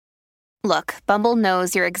Look, Bumble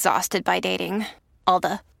knows you're exhausted by dating. All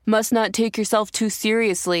the must not take yourself too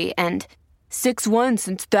seriously and 6'1"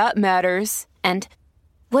 since that matters. And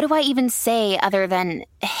what do I even say other than,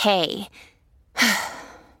 hey?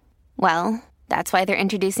 Well, that's why they're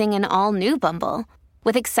introducing an all-new Bumble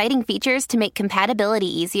with exciting features to make compatibility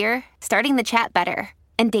easier, starting the chat better,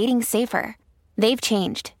 and dating safer. They've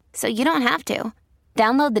changed, so you don't have to.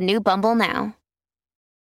 Download the new Bumble now.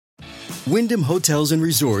 Wyndham Hotels and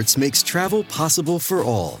Resorts makes travel possible for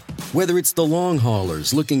all. Whether it's the long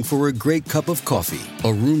haulers looking for a great cup of coffee,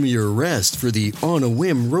 a roomier rest for the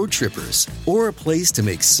on-a-whim road trippers, or a place to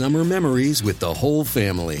make summer memories with the whole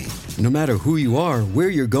family. No matter who you are, where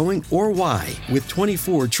you're going, or why, with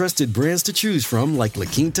 24 trusted brands to choose from like La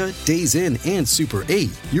Quinta, Days Inn, and Super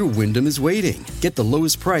 8, your Wyndham is waiting. Get the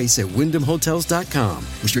lowest price at WyndhamHotels.com.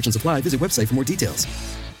 Restrictions apply. Visit website for more details.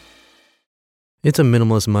 It's a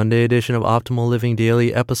Minimalist Monday edition of Optimal Living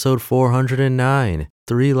Daily, episode 409,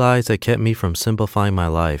 3 Lies That Kept Me From Simplifying My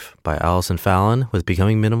Life by Allison Fallon with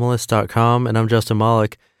BecomingMinimalist.com, and I'm Justin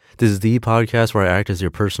Malik. This is the podcast where I act as your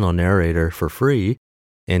personal narrator for free,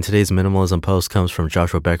 and today's minimalism post comes from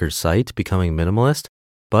Joshua Becker's site, Becoming Minimalist,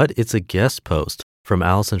 but it's a guest post from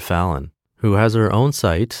Allison Fallon, who has her own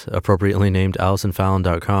site, appropriately named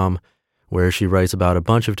AllisonFallon.com, where she writes about a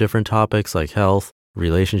bunch of different topics like health,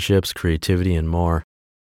 relationships, creativity, and more.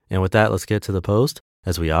 And with that, let's get to the post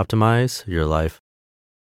as we optimize your life.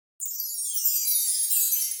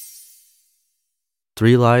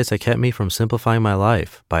 3 Lies That Kept Me From Simplifying My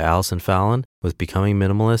Life by Allison Fallon with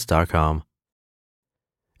BecomingMinimalist.com.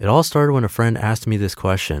 It all started when a friend asked me this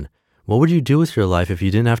question: what would you do with your life if you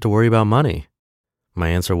didn't have to worry about money? My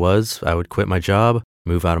answer was, I would quit my job,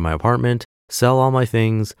 move out of my apartment, sell all my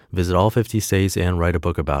things, visit all 50 states, and write a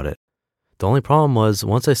book about it. The only problem was,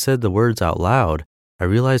 once I said the words out loud, I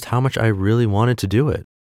realized how much I really wanted to do it.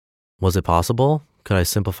 Was it possible? Could I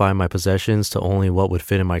simplify my possessions to only what would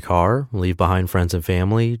fit in my car, leave behind friends and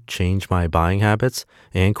family, change my buying habits,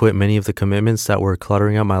 and quit many of the commitments that were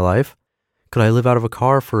cluttering up my life? Could I live out of a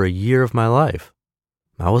car for a year of my life?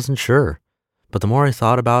 I wasn't sure. But the more I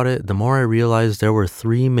thought about it, the more I realized there were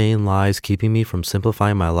 3 main lies keeping me from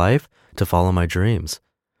simplifying my life to follow my dreams.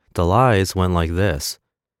 The lies went like this.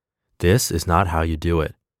 This is not how you do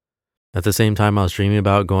it. At the same time I was dreaming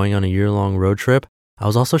about going on a year-long road trip, I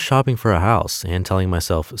was also shopping for a house and telling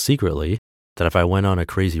myself secretly that if I went on a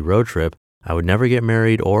crazy road trip, I would never get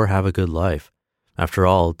married or have a good life. After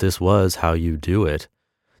all, this was how you do it.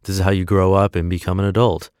 This is how you grow up and become an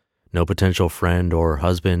adult. No potential friend or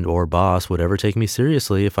husband or boss would ever take me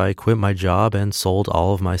seriously if I quit my job and sold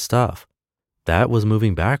all of my stuff. That was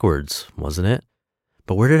moving backwards, wasn't it?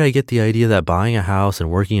 But where did I get the idea that buying a house and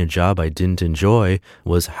working a job I didn't enjoy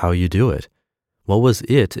was how you do it? What was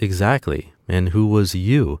it exactly? And who was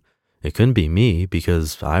you? It couldn't be me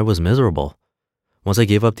because I was miserable. Once I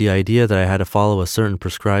gave up the idea that I had to follow a certain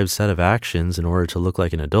prescribed set of actions in order to look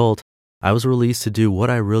like an adult, I was released to do what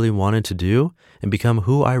I really wanted to do and become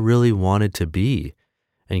who I really wanted to be.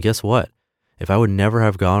 And guess what? If I would never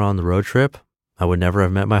have gone on the road trip, I would never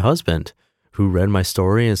have met my husband, who read my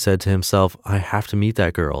story and said to himself, I have to meet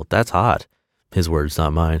that girl. That's hot. His words,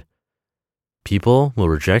 not mine. People will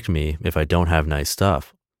reject me if I don't have nice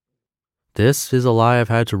stuff. This is a lie I've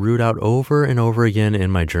had to root out over and over again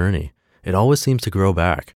in my journey. It always seems to grow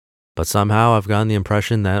back. But somehow I've gotten the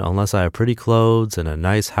impression that unless I have pretty clothes and a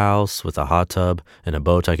nice house with a hot tub and a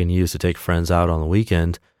boat I can use to take friends out on the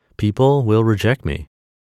weekend, people will reject me.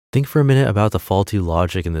 Think for a minute about the faulty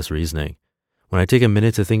logic in this reasoning. When I take a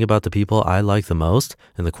minute to think about the people I like the most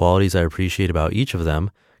and the qualities I appreciate about each of them,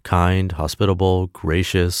 kind, hospitable,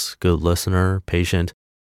 gracious, good listener, patient,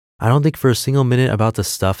 I don't think for a single minute about the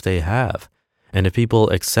stuff they have. And if people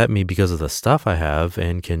accept me because of the stuff I have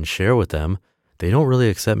and can share with them, they don't really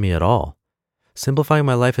accept me at all. Simplifying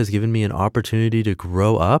my life has given me an opportunity to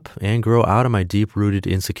grow up and grow out of my deep-rooted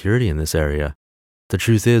insecurity in this area. The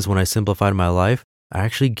truth is, when I simplified my life, I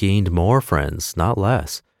actually gained more friends, not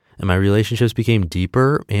less. And my relationships became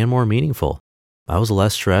deeper and more meaningful. I was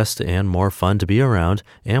less stressed and more fun to be around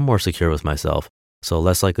and more secure with myself, so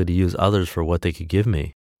less likely to use others for what they could give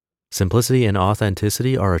me. Simplicity and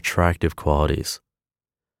authenticity are attractive qualities.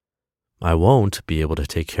 I won't be able to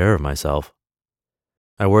take care of myself.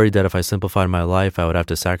 I worried that if I simplified my life, I would have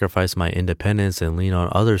to sacrifice my independence and lean on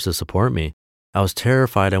others to support me. I was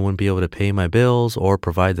terrified I wouldn't be able to pay my bills or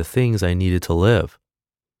provide the things I needed to live.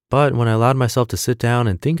 But when I allowed myself to sit down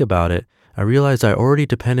and think about it, I realized I already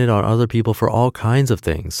depended on other people for all kinds of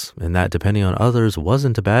things, and that depending on others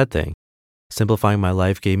wasn't a bad thing. Simplifying my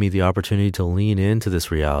life gave me the opportunity to lean into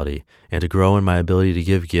this reality and to grow in my ability to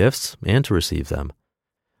give gifts and to receive them.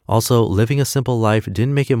 Also, living a simple life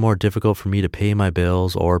didn't make it more difficult for me to pay my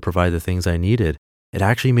bills or provide the things I needed. It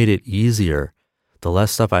actually made it easier. The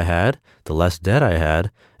less stuff I had, the less debt I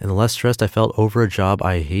had, and the less stressed I felt over a job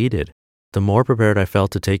I hated. The more prepared I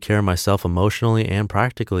felt to take care of myself emotionally and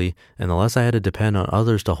practically, and the less I had to depend on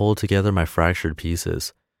others to hold together my fractured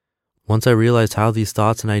pieces. Once I realized how these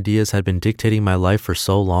thoughts and ideas had been dictating my life for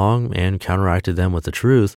so long and counteracted them with the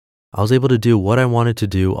truth, I was able to do what I wanted to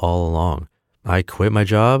do all along. I quit my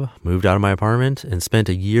job, moved out of my apartment, and spent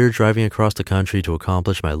a year driving across the country to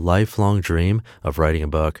accomplish my lifelong dream of writing a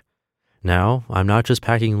book. Now, I'm not just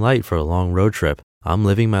packing light for a long road trip. I'm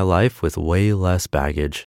living my life with way less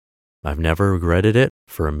baggage. I've never regretted it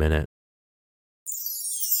for a minute.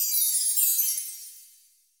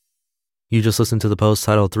 You just listened to the post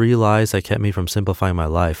titled 3 Lies That Kept Me From Simplifying My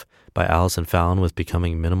Life by Allison Fallon with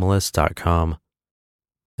BecomingMinimalist.com.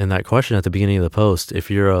 And that question at the beginning of the post, if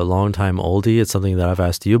you're a longtime oldie, it's something that I've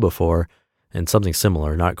asked you before, and something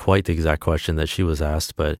similar, not quite the exact question that she was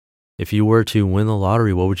asked, but if you were to win the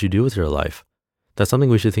lottery, what would you do with your life? That's something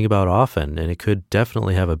we should think about often, and it could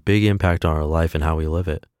definitely have a big impact on our life and how we live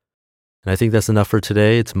it. And I think that's enough for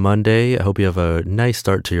today. It's Monday. I hope you have a nice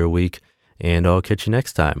start to your week, and I'll catch you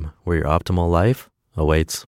next time where your optimal life awaits.